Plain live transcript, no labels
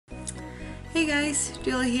Hey guys,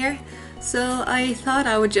 Julie here. So I thought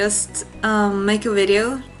I would just make a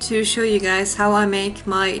video to show you guys how I make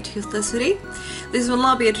my Toothless hoodie. This will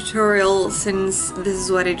not be a tutorial since this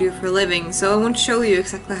is what I do for a living, so I won't show you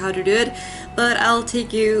exactly how to do it, but I'll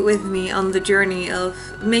take you with me on the journey of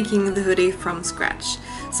making the hoodie from scratch.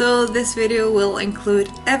 So this video will include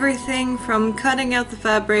everything from cutting out the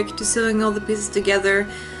fabric to sewing all the pieces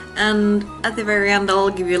together, and at the very end I'll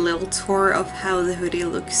give you a little tour of how the hoodie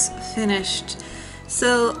looks finished.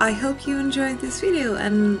 So I hope you enjoyed this video,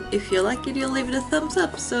 and if you like it you'll leave it a thumbs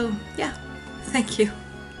up, so yeah, thank you.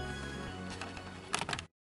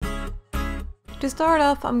 To start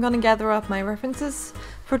off, I'm gonna gather up my references.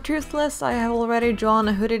 For Toothless I have already drawn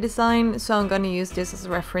a hoodie design, so I'm gonna use this as a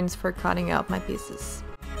reference for cutting out my pieces.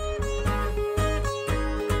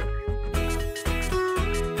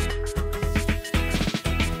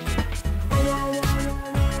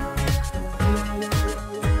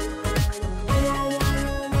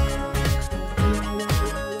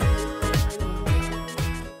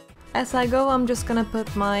 As I go, I'm just gonna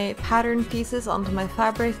put my pattern pieces onto my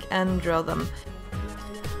fabric and draw them.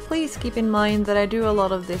 Please keep in mind that I do a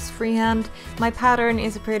lot of this freehand. My pattern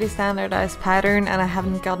is a pretty standardized pattern and I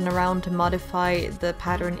haven't gotten around to modify the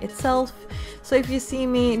pattern itself. So if you see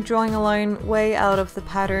me drawing a line way out of the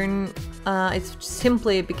pattern, it's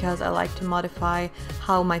simply because I like to modify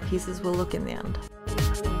how my pieces will look in the end.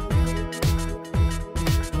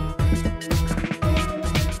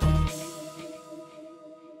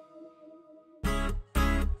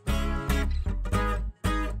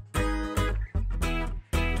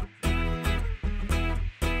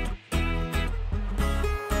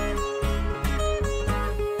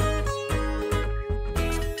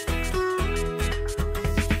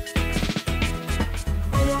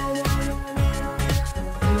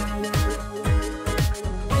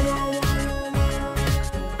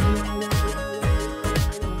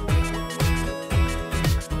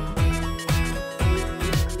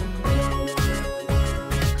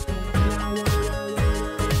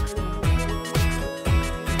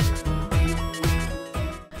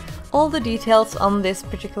 All the details on this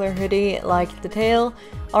particular hoodie, like the tail,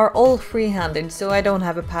 are all freehanded, so I don't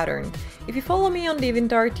have a pattern. If you follow me on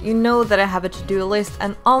DeviantArt, you know that I have a to-do list,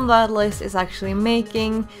 and on that list is actually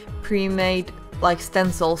making pre-made like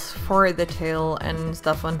stencils for the tail and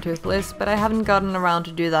stuff on Toothless, but I haven't gotten around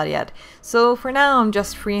to do that yet. So for now I'm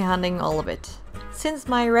just freehanding all of it. Since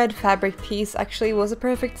my red fabric piece actually was a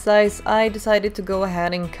perfect size, I decided to go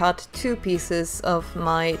ahead and cut 2 pieces of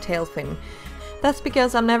my tail fin. That's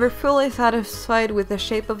because I'm never fully satisfied with the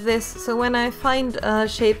shape of this, so when I find a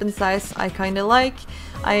shape and size I kinda like,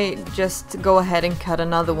 I just go ahead and cut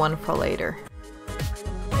another one for later.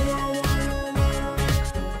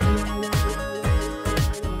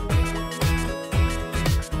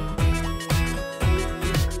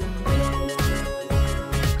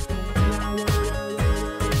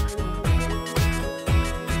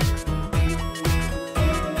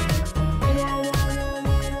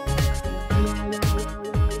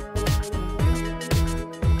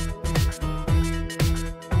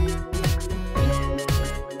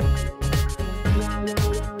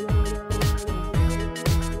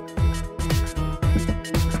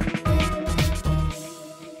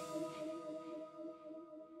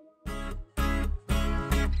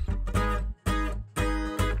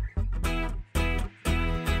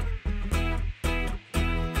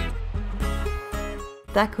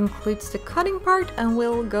 That concludes the cutting part, and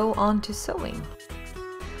we'll go on to sewing.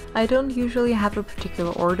 I don't usually have a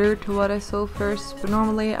particular order to what I sew first, but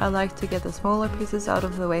normally I like to get the smaller pieces out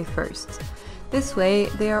of the way first. This way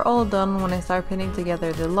they are all done when I start pinning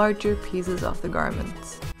together the larger pieces of the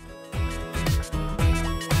garments.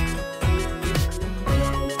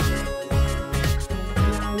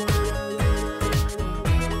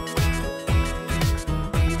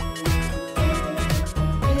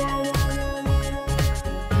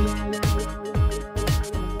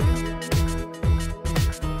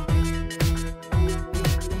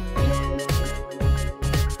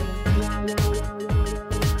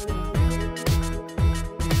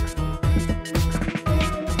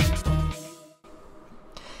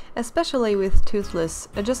 Especially with Toothless,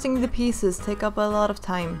 adjusting the pieces take up a lot of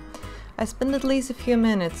time. I spend at least a few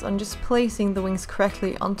minutes on just placing the wings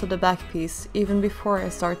correctly onto the back piece, even before I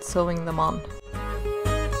start sewing them on.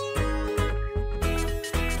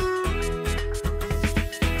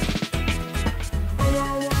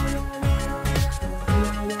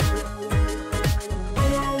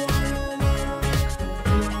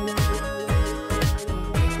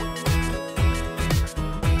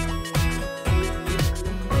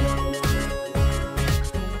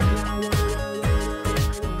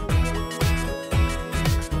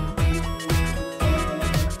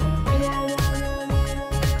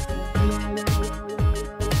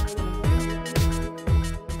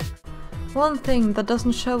 one thing that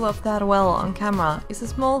doesn't show up that well on camera is the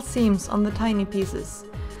small seams on the tiny pieces.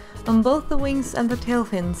 On both the wings and the tail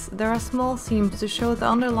fins there are small seams to show the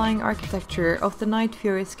underlying architecture of the Night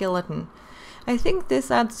Fury skeleton. I think this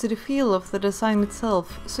adds to the feel of the design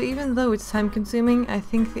itself, so even though it's time consuming, I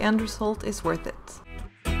think the end result is worth it.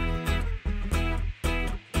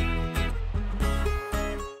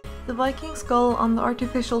 The Viking skull on the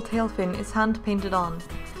artificial tail fin is hand painted on.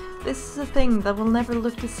 This is a thing that will never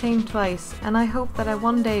look the same twice, and I hope that I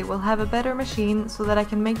one day will have a better machine so that I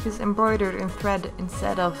can make this embroidered in thread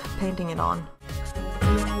instead of painting it on.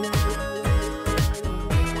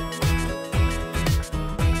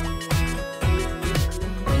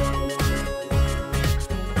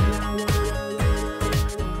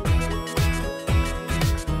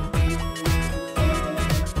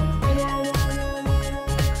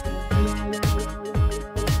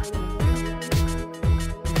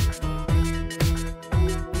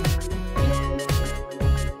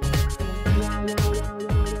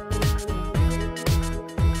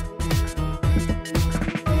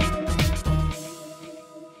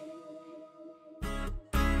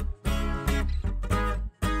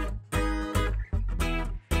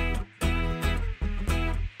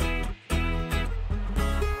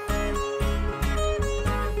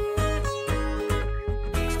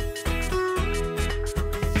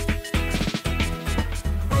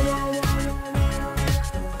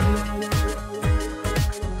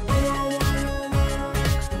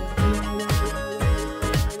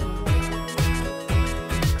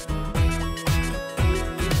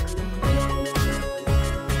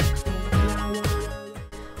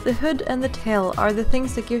 The hood and the tail are the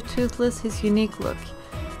things that give Toothless his unique look.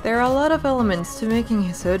 There are a lot of elements to making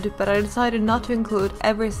his hood, but I decided not to include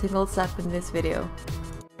every single step in this video.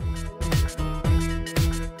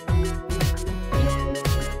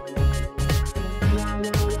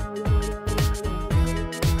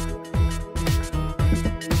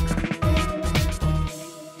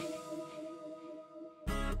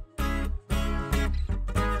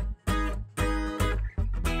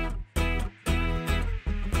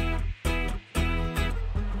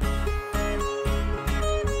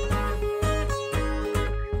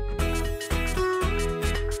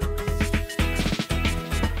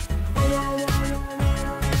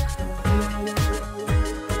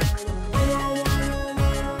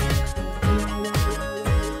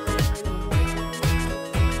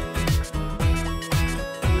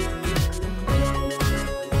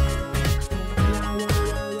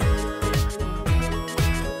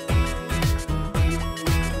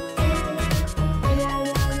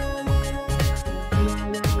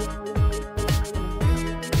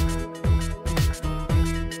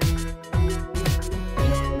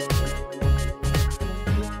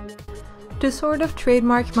 To sort of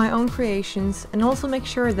trademark my own creations and also make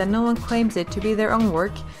sure that no one claims it to be their own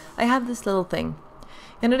work, I have this little thing.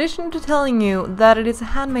 In addition to telling you that it is a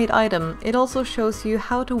handmade item, it also shows you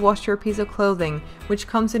how to wash your piece of clothing, which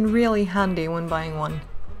comes in really handy when buying one.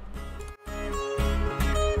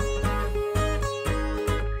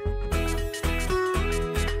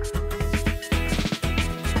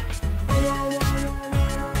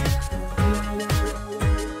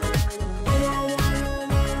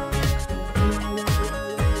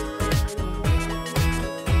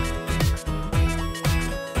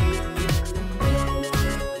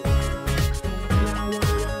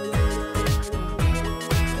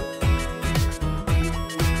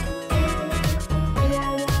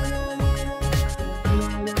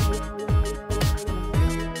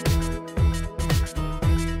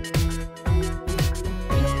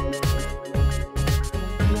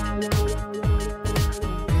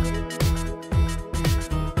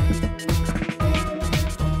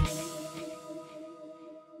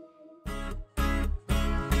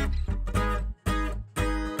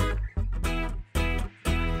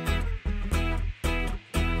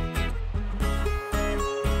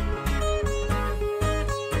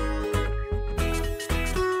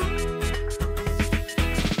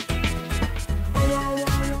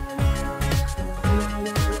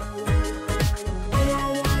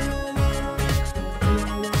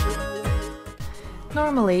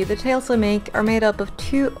 Normally, the tails I make are made up of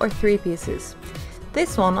 2 or 3 pieces.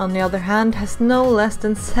 This one, on the other hand, has no less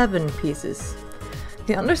than 7 pieces.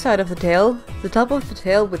 The underside of the tail, the top of the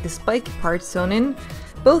tail with the spiky part sewn in,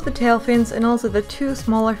 both the tail fins and also the 2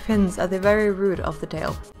 smaller fins at the very root of the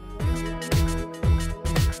tail.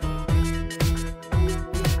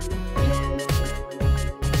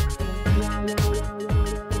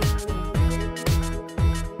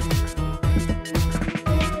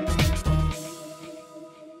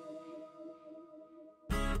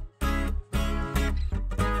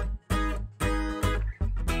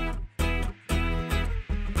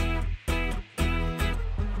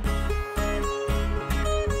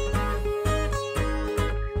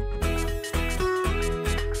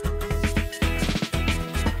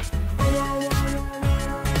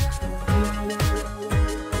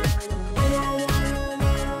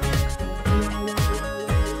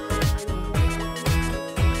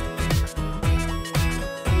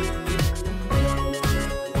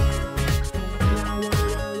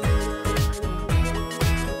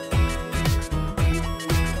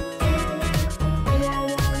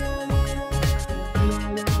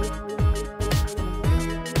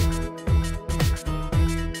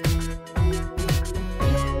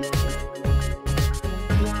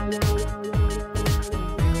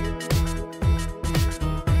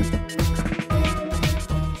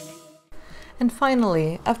 And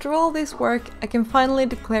finally, after all this work, I can finally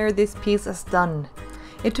declare this piece as done.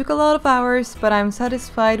 It took a lot of hours, but I'm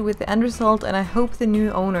satisfied with the end result and I hope the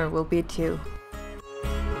new owner will be too.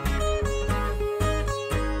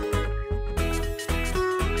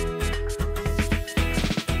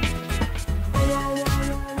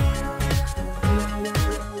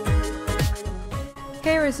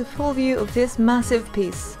 Here is a full view of this massive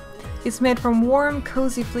piece. It's made from warm,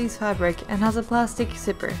 cozy fleece fabric and has a plastic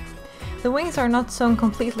zipper. The wings are not sewn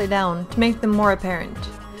completely down to make them more apparent.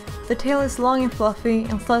 The tail is long and fluffy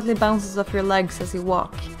and slightly bounces off your legs as you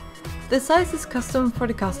walk. The size is custom for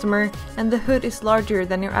the customer and the hood is larger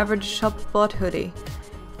than your average shop-bought hoodie.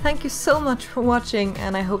 Thank you so much for watching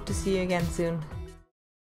and I hope to see you again soon.